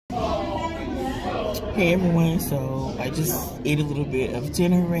Hey everyone, so I just ate a little bit of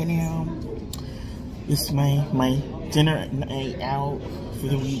dinner right now. It's my dinner night out for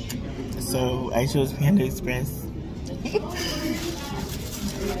the week. So I chose Panda Express.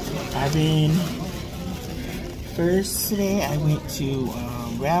 First today I went to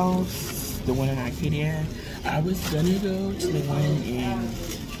Ralph's, the one in Arcadia. I was gonna go to the one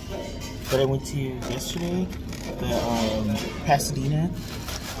that I went to yesterday, the Pasadena,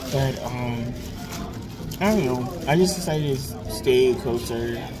 but I don't know. I just decided to stay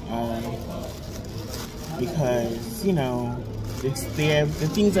closer because, you know, they have the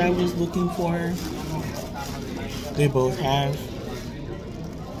things I was looking for. They both have.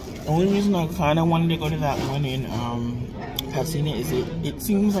 The only reason I kind of wanted to go to that one in Pasadena is it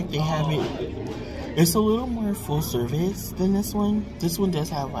seems like they have it. It's a little more full service than this one. This one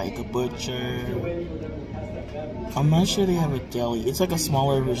does have like a butcher. I'm not sure they have a deli. It's like a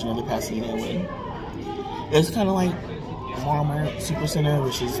smaller version of the Pasadena one. It's kind of like Walmart Supercenter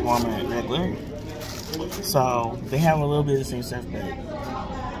versus Walmart regular. So they have a little bit of the same stuff, but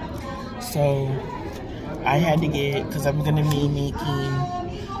so I had to get, because I'm gonna be making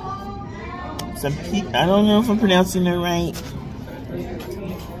some I don't know if I'm pronouncing it right.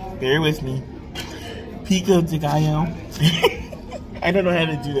 Bear with me. Pico de gallo. I don't know how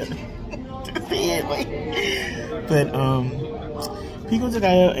to do that. But pico de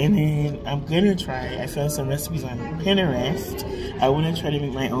gallo, and then I'm gonna try. I found some recipes on Pinterest. I want to try to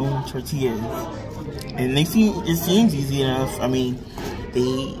make my own tortillas, and it seems easy enough. I mean,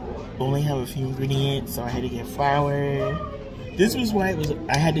 they only have a few ingredients, so I had to get flour. This was why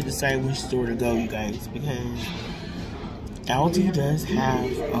I had to decide which store to go, you guys, because Aldi does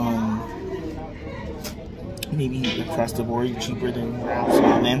have maybe across the board cheaper than Ralph's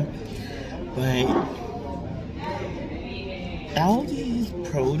and them, but Aldi's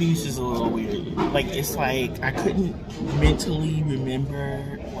produce is a little weird. Like, it's like I couldn't mentally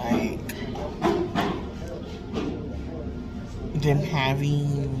remember like them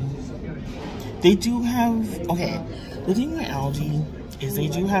having. They do have, okay, the thing with Aldi is they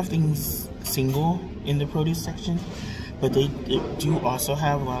do have things single in the produce section, but they do also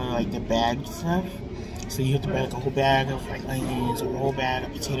have a lot of like the bagged stuff. So you have to buy like a whole bag of like onions or a whole bag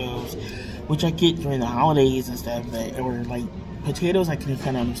of potatoes, which I get during the holidays and stuff, but, or like potatoes I can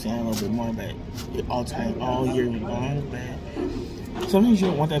kind of understand a little bit more, but all year long. But sometimes you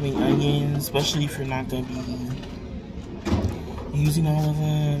don't want that many onions, especially if you're not going to be using all of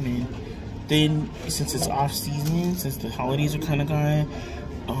them. And then since it's off season, since the holidays are kind of gone,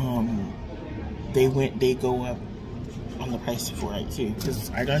 they go up on the price for it too. Because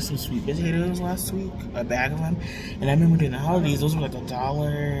I got some sweet potatoes last week, a bag of them, and I remember during the holidays those were like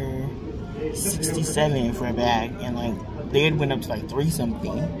 $1.67 for a bag, and like they had went up to like $3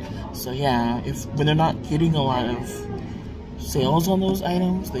 something. So yeah, when they're not getting a lot of sales on those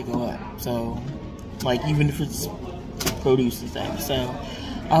items, they go up. So like even if it's produce and stuff. So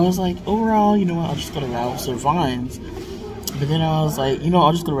I was like, overall, you know what, I'll just go to Ralph's or Vaughn's. But then I was like, you know,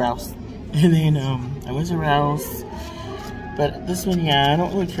 I'll just go to Ralph's. And then I went to Ralph's. But this one, yeah, I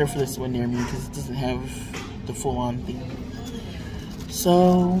don't really care for this one near me because it doesn't have the full-on thing.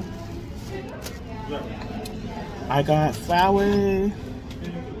 So I got flour.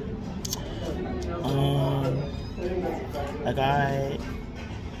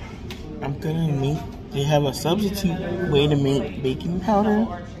 They have a substitute way to make baking powder,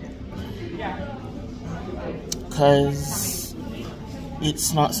 because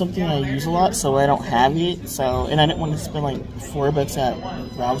it's not something I use a lot, so I don't have it. So, and I didn't want to spend like $4 at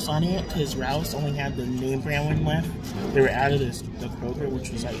Ralph's on it, because Ralph's only had the name brand one left. They were out of the Kroger,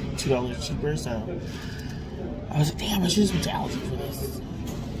 which was like $2 cheaper. So I was like, damn, I should just went to Aldi for this.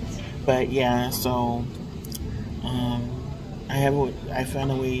 But yeah, so I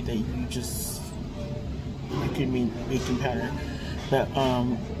found a way that you can make baking powder, but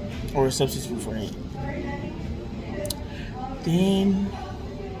or a substitute for it. Then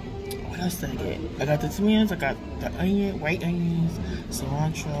what else did I get? I got the tomatoes, I got the white onions,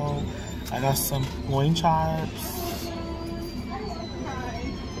 cilantro, I got some loin chops,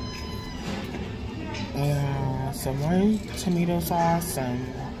 some more tomato sauce, some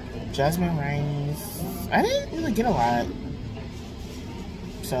jasmine rice. I didn't really get a lot,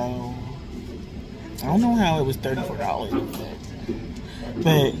 so I don't know how it was $34,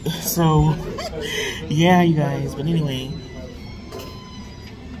 but so yeah, you guys. But anyway,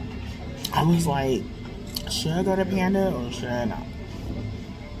 I was like, should I go to Panda or should I not?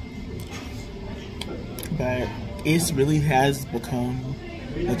 But it really has become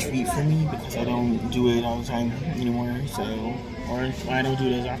a treat for me because I don't do it all the time anymore. So, or I don't do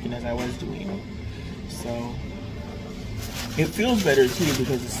it as often as I was doing. So it feels better too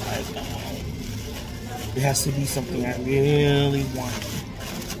because it's like it has to be something I really want,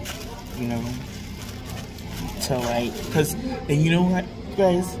 you know, to like, because, and you know what,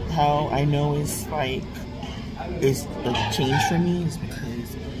 guys, how I know it's like changed for me is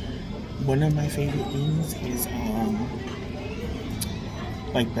because one of my favorite things is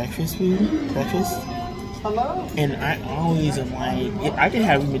like breakfast. Hello. And I always am like, I could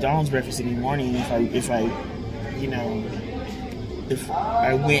have McDonald's breakfast in the morning if I you know, if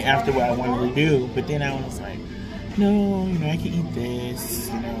I went after what I wanted to do. But then I was like, no, you know, I could eat this,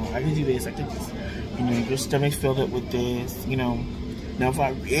 you know, I could do this, I could just, you know, your stomach's filled up with this, you know. Now if I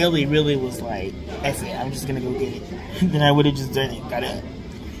really, really was like, F it, I'm just gonna go get it, then I would have just done it, got it.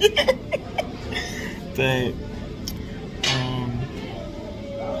 But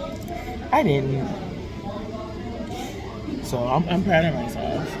I didn't. So I'm proud of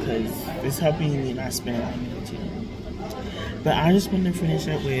myself because it's helping me not spend on me too. But I just want to finish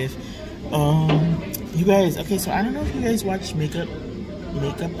up with you guys. Okay, so I don't know if you guys watch makeup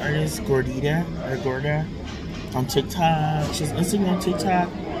artist Gorda on TikTok. She's Instagram, TikTok,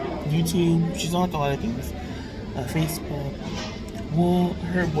 YouTube. She's on like a lot of things. Facebook. Well,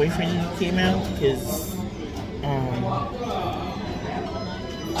 her boyfriend came out because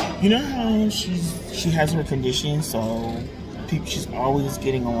you know how she has her condition, so she's always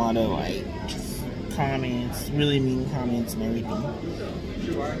getting a lot of like just comments, really mean comments and everything.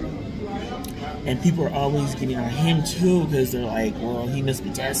 And people are always getting on him too because they're like, well, he must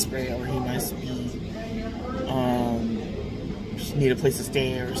be desperate, or he must be need a place to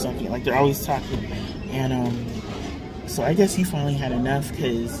stay or something. Like they're always talking. And so I guess he finally had enough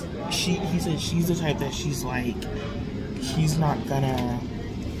because he said she's the type that she's like, she's not gonna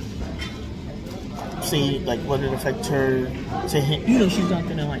say like what it affect her to him, you know, she's not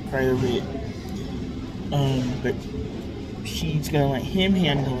gonna like cry over it, but she's gonna let him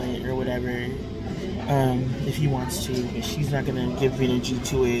handle it or whatever, if he wants to, but she's not gonna give energy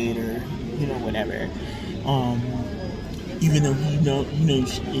to it or, you know, whatever, even though he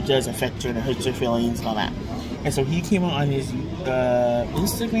knows it does affect her and it hurts her feelings and all that. And so he came out on his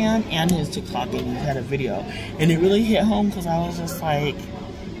Instagram and his TikTok and he had a video, and it really hit home because I was just like,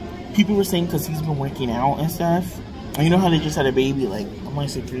 people were saying because he's been working out and stuff. And you know how they just had a baby, like, I want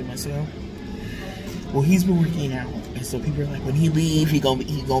to say 3 months ago? Well, he's been working out. And so people are like, when he leaves, he gonna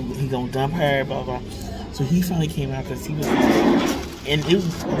dump her, blah, blah. So he finally came out because he was like, and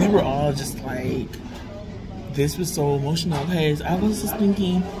we were all just like, this was so emotional because I was just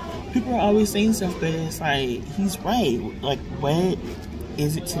thinking, people are always saying stuff, but it's like, he's right. Like, what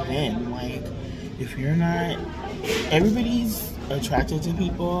is it to them? Like, if you're not, everybody's attracted to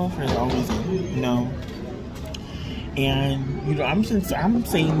people for their own reason, you know. And you know, I'm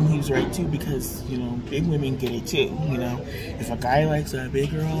saying he's right too because, you know, big women get it too, you know. If a guy likes a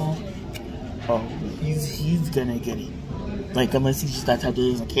big girl, oh, he's gonna get it. Like, unless he's just that type that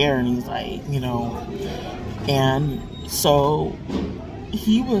doesn't care and he's like, you know. And so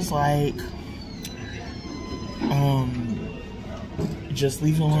he was like, just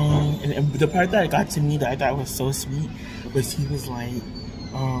leave it alone. And the part that got to me that I thought was so sweet was he was like,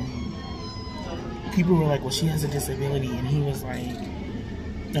 people were like, well, she has a disability, and he was like,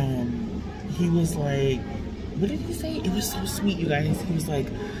 what did he say? It was so sweet, you guys. He was like,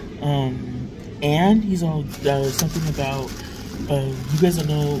 and he's all something about, you guys don't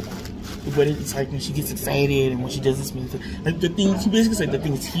know what it's like when she gets excited and when she does this, like the things, he basically said the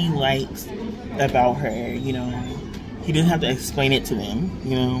things he likes about her, you know. He didn't have to explain it to them,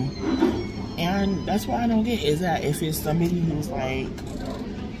 you know. And that's what I don't get, is that if it's somebody who's like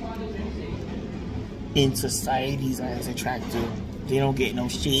in society's eyes attractive, they don't get no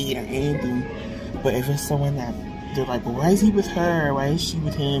shade or anything. But if it's someone that they're like, well, why is he with her? Why is she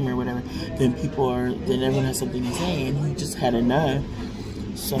with him? Or whatever, then everyone has something to say, and he just had enough.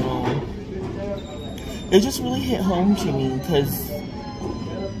 So it just really hit home to me because,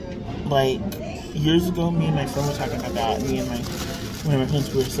 like, years ago, me and my friend were talking about, one of my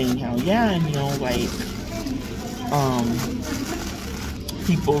friends were saying how, yeah, you know, like,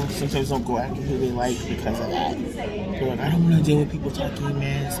 people sometimes don't go after who they like because of that. They're like, I don't want to deal with people talking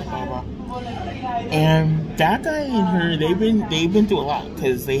mess, blah, blah. And that guy and her, they've been through a lot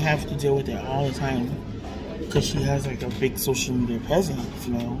because they have to deal with it all the time because she has like a big social media presence,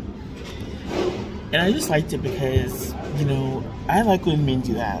 you know. And I just liked it because, you know, I like when men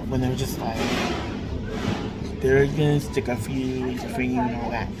do that, when they're just like, they're gonna stick up for you and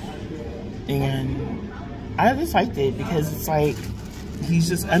all that. And I just liked it because it's like, he's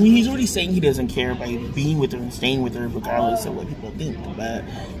just, I mean, he's already saying he doesn't care by being with her and staying with her regardless of what people think. But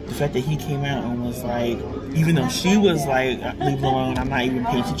the fact that he came out and was like, even though she was like, leave it alone, I'm not even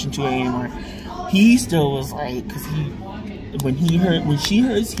paying attention to it anymore, he still was like, because when she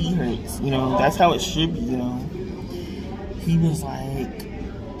hurts, he hurts, you know, that's how it should be, you know. He was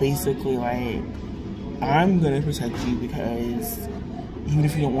like, basically like, I'm gonna protect you because even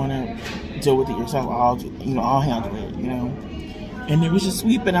if you don't want to deal with it yourself, I'll handle it, you know. And it was just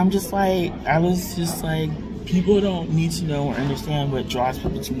sweet, but I'm just like, I was just like, people don't need to know or understand what draws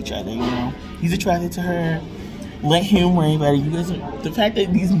people to each other, you know. He's attracted to her. Let him worry about it. You guys, the fact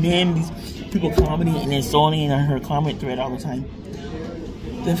that these people commenting and insulting on her comment thread all the time.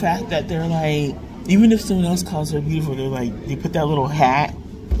 The fact that they're like, even if someone else calls her beautiful, they're like, they put that little hat,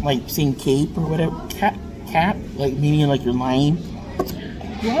 like saying cape or whatever, cap, like meaning like you're lying.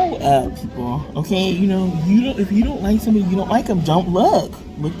 Grow up, people. Okay, you know, if you don't like somebody, you don't like them. Don't look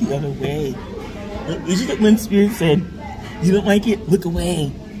the other way. It's just like when Spirit said, you don't like it, look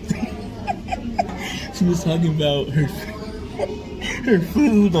away. She was talking about her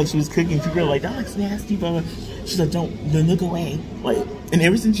food, like she was cooking. People were like, that looks nasty, blah, blah. She's like, then look away. Like, and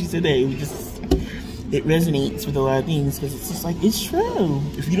ever since she said that, it resonates with a lot of things, because it's just like, it's true.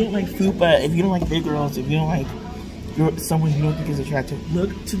 If you don't like fupa, if you don't like big girls, if you don't like someone you don't think is attractive,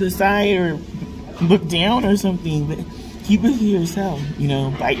 look to the side or look down or something, but keep it to yourself, you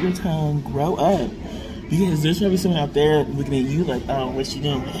know. Bite your tongue, grow up, because there's probably someone out there looking at you like, oh, what's she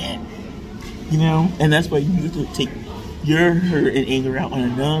doing, man? You know. And that's why you have to take your hurt and anger out on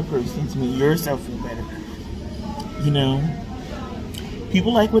another person to make yourself feel better, you know.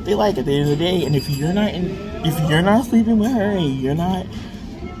 People like what they like at the end of the day, and if you're not sleeping with her and you're not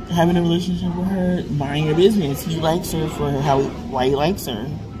having a relationship with her, mind your business. He likes her for why he likes her.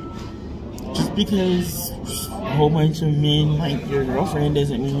 Just because a whole bunch of men like your girlfriend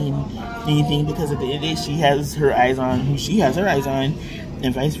doesn't mean anything, because at the end of the day, she has her eyes on who she has her eyes on,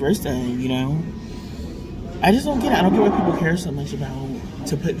 and vice versa, you know. I just don't get it. I don't get why people care so much about,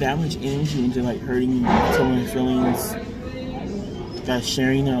 to put that much energy into like hurting someone's feelings,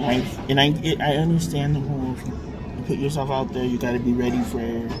 sharing their life. And I understand the whole, if you put yourself out there, you got to be ready for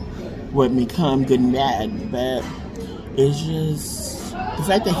what may come, good and bad. But it's just the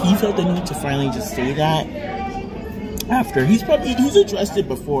fact that he felt the need to finally just say that after he's addressed it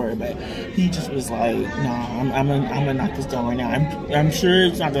before, but he just was like, nah, I'm gonna knock this down right now. I'm sure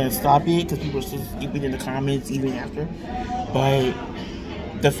it's not gonna stop it, because people are still stupid in the comments even after. But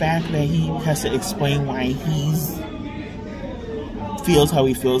the fact that he has to explain why he feels how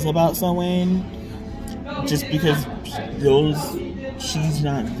he feels about someone, just because she's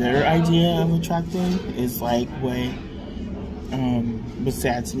not their idea of attractive, is like what was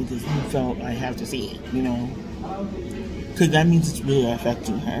sad to me, because he felt I have to see it, you know, because that means it's really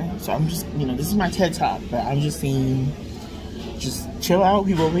affecting her. So I'm just, you know, this is my TED Talk, but I'm just saying, just chill out,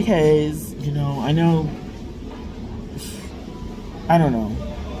 people, because, you know, I don't know.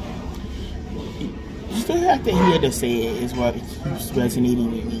 Just the fact that he had to say it is what keeps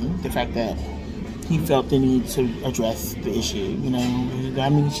resonating with me. The fact that he felt the need to address the issue, you know.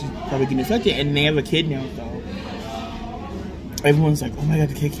 That means she's probably getting affected, and they have a kid now, so everyone's like, oh my god,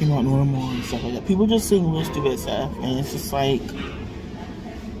 the kid came out normal and stuff like that. People just saying real stupid stuff, and it's just like,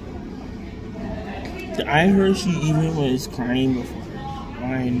 I heard she even was crying before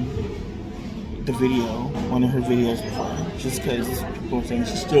on the video, one of her videos before, just because people were saying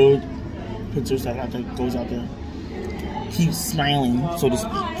she still puts herself out there, goes out there, keeps smiling, so to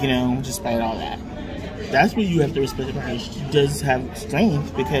speak, you know, despite all that. That's what you have to respect about her. She does have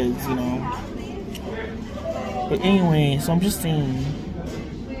strength, because, you know. But anyway, so I'm just saying,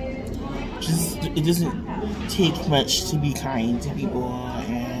 it doesn't take much to be kind to people,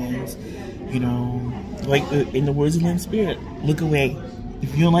 and, you know, like in the words of Lynn Spirit, look away.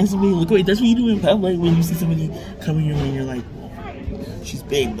 If you don't like somebody, look away. That's what you do in public when you see somebody coming your way and you're like, well, she's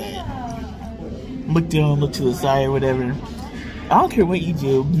big, but look down, look to the side, or whatever. I don't care what you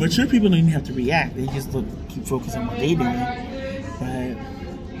do. Mature people don't even have to react. They just keep focusing on what they doing. But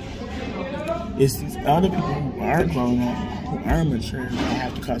it's these other people who are grown up, who are mature, that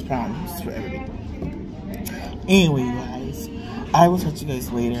have to cause problems for everybody. Anyway, guys, I will talk to you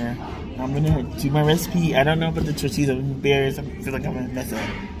guys later. I'm gonna do my recipe. I don't know about the tortillas and bears. I feel like I'm gonna mess up.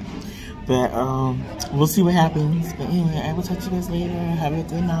 But we'll see what happens. But anyway, I will talk to you guys later. Have a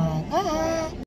good night. Bye.